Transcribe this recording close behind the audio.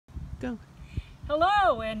Go.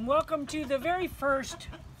 Hello and welcome to the very first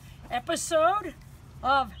episode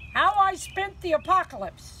of How I Spent the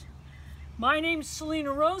Apocalypse. My name's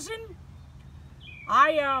Selena Rosen.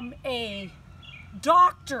 I am a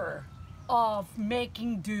doctor of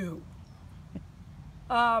making do.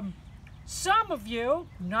 Some of you,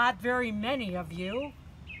 not very many of you,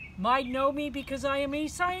 might know me because I am a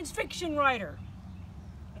science fiction writer.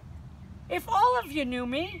 If all of you knew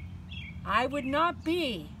me, I would not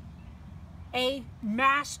be a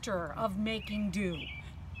master of making do.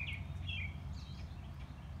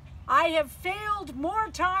 I have failed more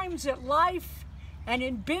times at life and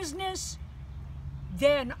in business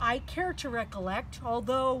than I care to recollect,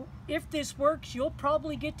 although if this works, you'll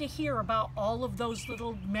probably get to hear about all of those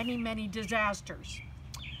little many disasters.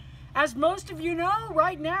 As most of you know,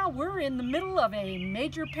 right now we're in the middle of a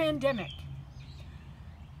major pandemic.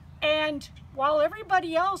 And while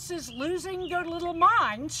everybody else is losing their little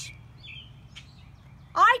minds,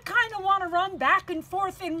 I kind of want to run back and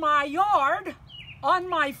forth in my yard, on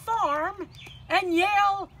my farm, and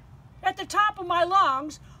yell at the top of my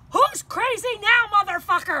lungs, "Who's crazy now,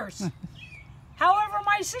 motherfuckers?" However,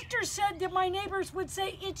 my sister said that my neighbors would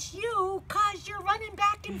say, "It's you, 'cause you're running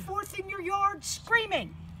back and forth in your yard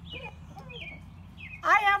screaming."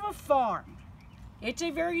 I have a farm. It's a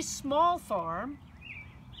very small farm,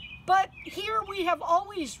 but here we have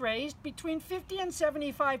always raised between 50 and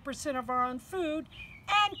 75% of our own food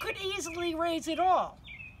and could easily raise it all.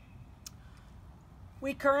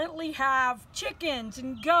 We currently have chickens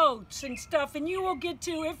and goats and stuff, and you will get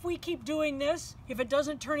to, if we keep doing this, if it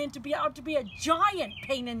doesn't turn out to be a giant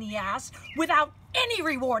pain in the ass without any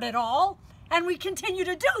reward at all, and we continue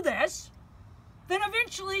to do this, then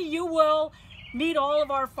eventually you will meet all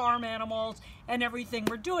of our farm animals and everything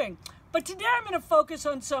we're doing. But today I'm going to focus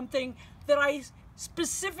on something that I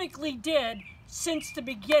specifically did since the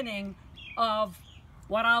beginning of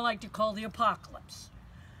what I like to call the apocalypse.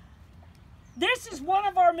 This is one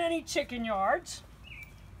of our many chicken yards.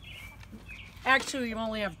 Actually, we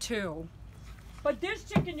only have two. But this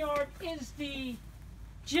chicken yard is the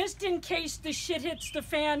just in case the shit hits the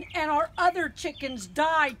fan and our other chickens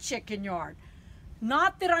die chicken yard.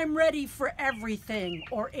 Not that I'm ready for everything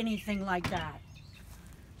or anything like that.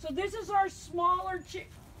 So this is our smaller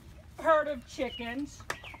herd of chickens.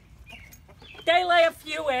 They lay a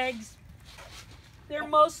few eggs. They're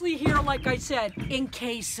mostly here, like I said, in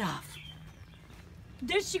case of.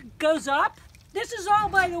 This goes up. This is all,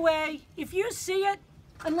 by the way, if you see it,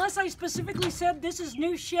 unless I specifically said this is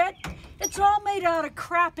new shit, it's all made out of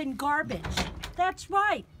crap and garbage. That's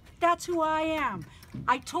right. That's who I am.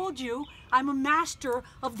 I told you I'm a master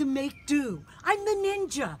of the make-do. I'm the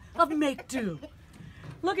ninja of make-do.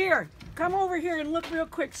 Look here. Come over here and look real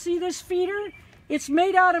quick. See this feeder? It's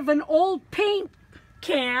made out of an old paint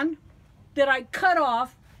can that I cut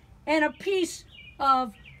off and a piece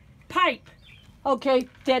of pipe, okay,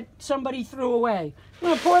 that somebody threw away. I'm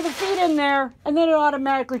going to pour the feed in there, and then it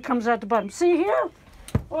automatically comes out the bottom. See here?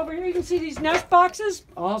 Over here you can see these nest boxes,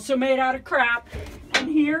 also made out of crap. And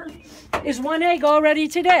here is one egg already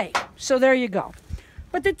today. So there you go.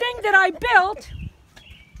 But the thing that I built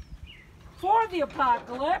for the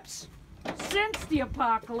apocalypse, since the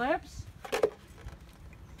apocalypse,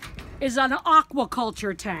 is an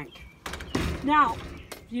aquaculture tank. Now,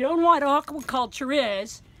 if you don't know what aquaculture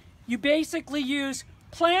is, you basically use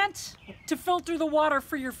plants to filter the water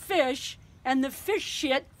for your fish, and the fish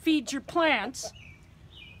shit feeds your plants,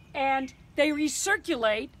 and they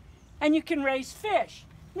recirculate, and you can raise fish.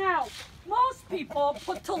 Now, most people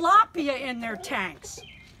put tilapia in their tanks.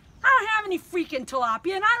 I don't have any freaking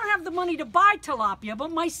tilapia, and I don't have the money to buy tilapia,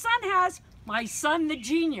 but my son has, my son the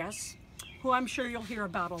genius, who I'm sure you'll hear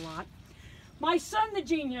about a lot. My son the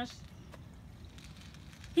genius,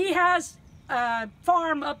 he has a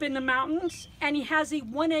farm up in the mountains, and he has a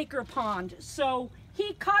 1-acre pond. So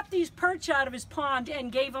he caught these perch out of his pond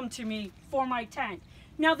and gave them to me for my tank.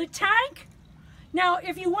 Now the tank, now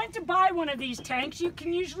if you went to buy one of these tanks, you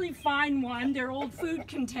can usually find one, they're old food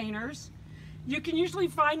containers. You can usually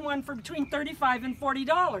find one for between $35 and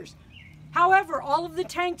 $40. However, all of the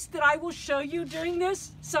tanks that I will show you during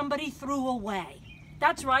this, somebody threw away.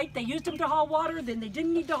 That's right, they used them to haul water, then they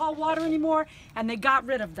didn't need to haul water anymore, and they got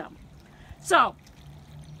rid of them. So,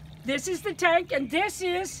 this is the tank, and this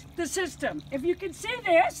is the system. If you can see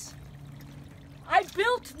this, I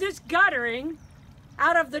built this guttering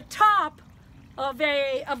out of the top of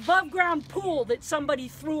a above-ground pool that somebody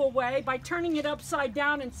threw away by turning it upside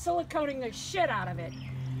down and siliconing the shit out of it.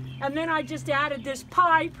 And then I just added this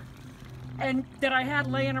pipe and that I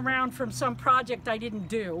had laying around from some project I didn't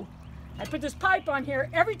do. I put this pipe on here.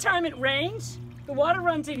 Every time it rains, the water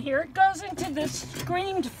runs in here. It goes into this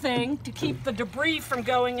screened thing to keep the debris from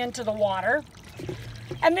going into the water.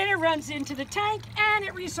 And then it runs into the tank and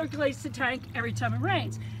it recirculates the tank every time it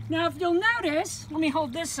rains. Now, if you'll notice, let me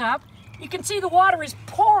hold this up. You can see the water is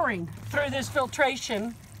pouring through this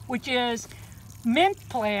filtration, which is mint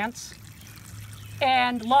plants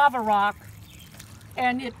and lava rock,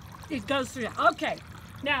 and it goes through that. Okay,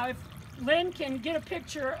 now if Lynn can get a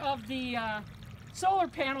picture of the solar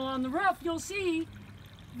panel on the roof, you'll see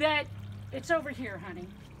that it's over here, honey.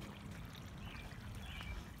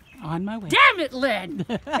 On my way. Damn it, Lynn!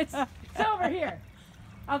 It's over here.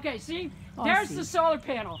 Okay, see? There's the solar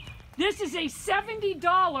panel. This is a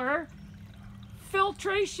 $70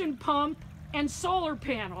 filtration pump and solar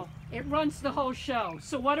panel. It runs the whole show.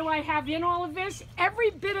 So what do I have in all of this?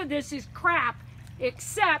 Every bit of this is crap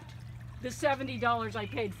except the $70 I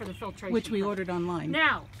paid for the filtration Which we pump. ordered online.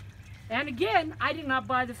 Now, and again, I did not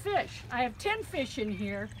buy the fish. I have 10 fish in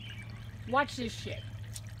here. Watch this shit.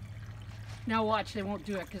 Now watch, they won't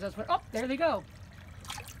do it because that's what, oh, there they go.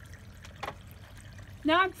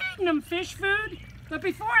 Now I'm feeding them fish food, but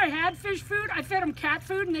before I had fish food, I fed them cat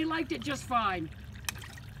food and they liked it just fine.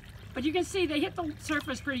 But you can see they hit the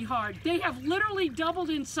surface pretty hard. They have literally doubled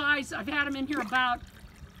in size. I've had them in here about,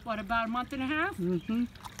 what, about a month and a half? Mm-hmm.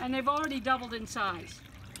 And they've already doubled in size.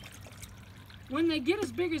 When they get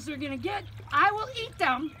as big as they're gonna get, I will eat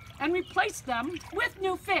them and replace them with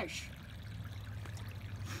new fish.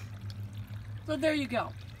 So there you go.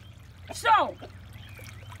 So,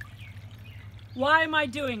 why am I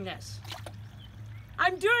doing this?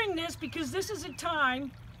 I'm doing this because this is a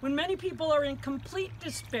time when many people are in complete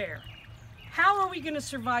despair. How are we going to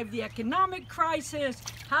survive the economic crisis?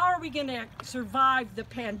 How are we going to survive the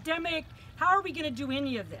pandemic? How are we going to do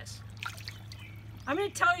any of this? I'm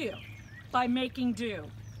going to tell you, by making do.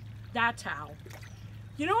 That's how.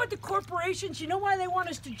 You know what, the corporations, you know why they want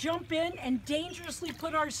us to jump in and dangerously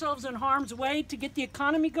put ourselves in harm's way to get the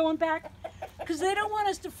economy going back? Because they don't want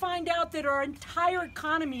us to find out that our entire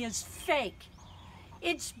economy is fake.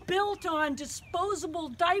 It's built on disposable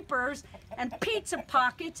diapers and pizza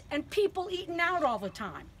pockets and people eating out all the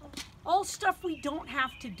time. All stuff we don't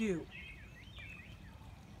have to do.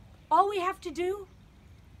 All we have to do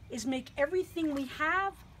is make everything we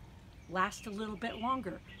have last a little bit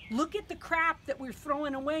longer. Look at the crap that we're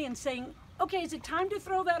throwing away and saying, okay, is it time to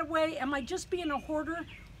throw that away? Am I just being a hoarder?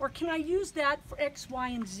 Or can I use that for X, Y,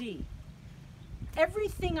 and Z?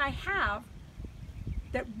 Everything I have,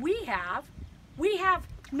 that we have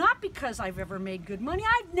not because I've ever made good money.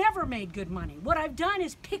 I've never made good money. What I've done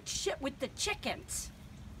is pick shit with the chickens.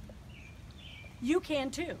 You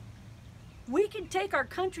can too. We can take our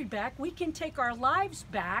country back. We can take our lives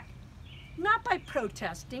back, not by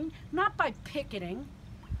protesting, not by picketing,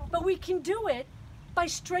 but we can do it by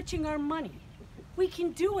stretching our money. We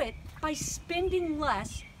can do it by spending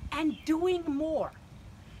less and doing more.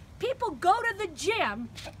 People go to the gym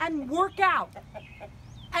and work out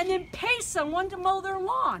and then pay someone to mow their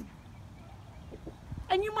lawn.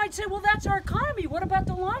 And you might say, well, that's our economy. What about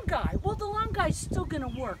the lawn guy? Well, the lawn guy's still gonna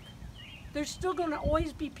work. There's still gonna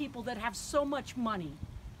always be people that have so much money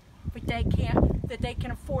but they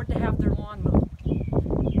can afford to have their lawn mowed.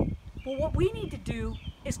 But what we need to do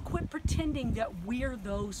is quit pretending that we're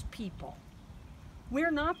those people.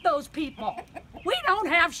 We're not those people. We don't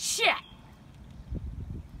have shit.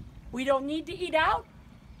 We don't need to eat out.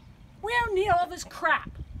 We don't need all this crap.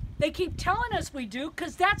 They keep telling us we do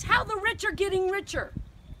because that's how the rich are getting richer.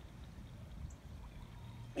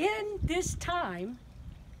 In this time,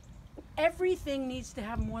 everything needs to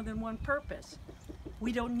have more than one purpose.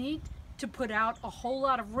 We don't need to put out a whole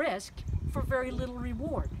lot of risk for very little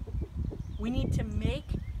reward. We need to make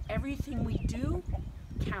everything we do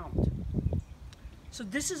count. So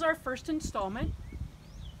this is our first installment.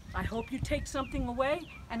 I hope you take something away,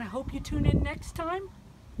 and I hope you tune in next time,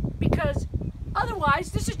 because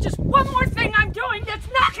otherwise this is just one more thing I'm doing that's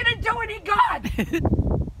not going to do any good.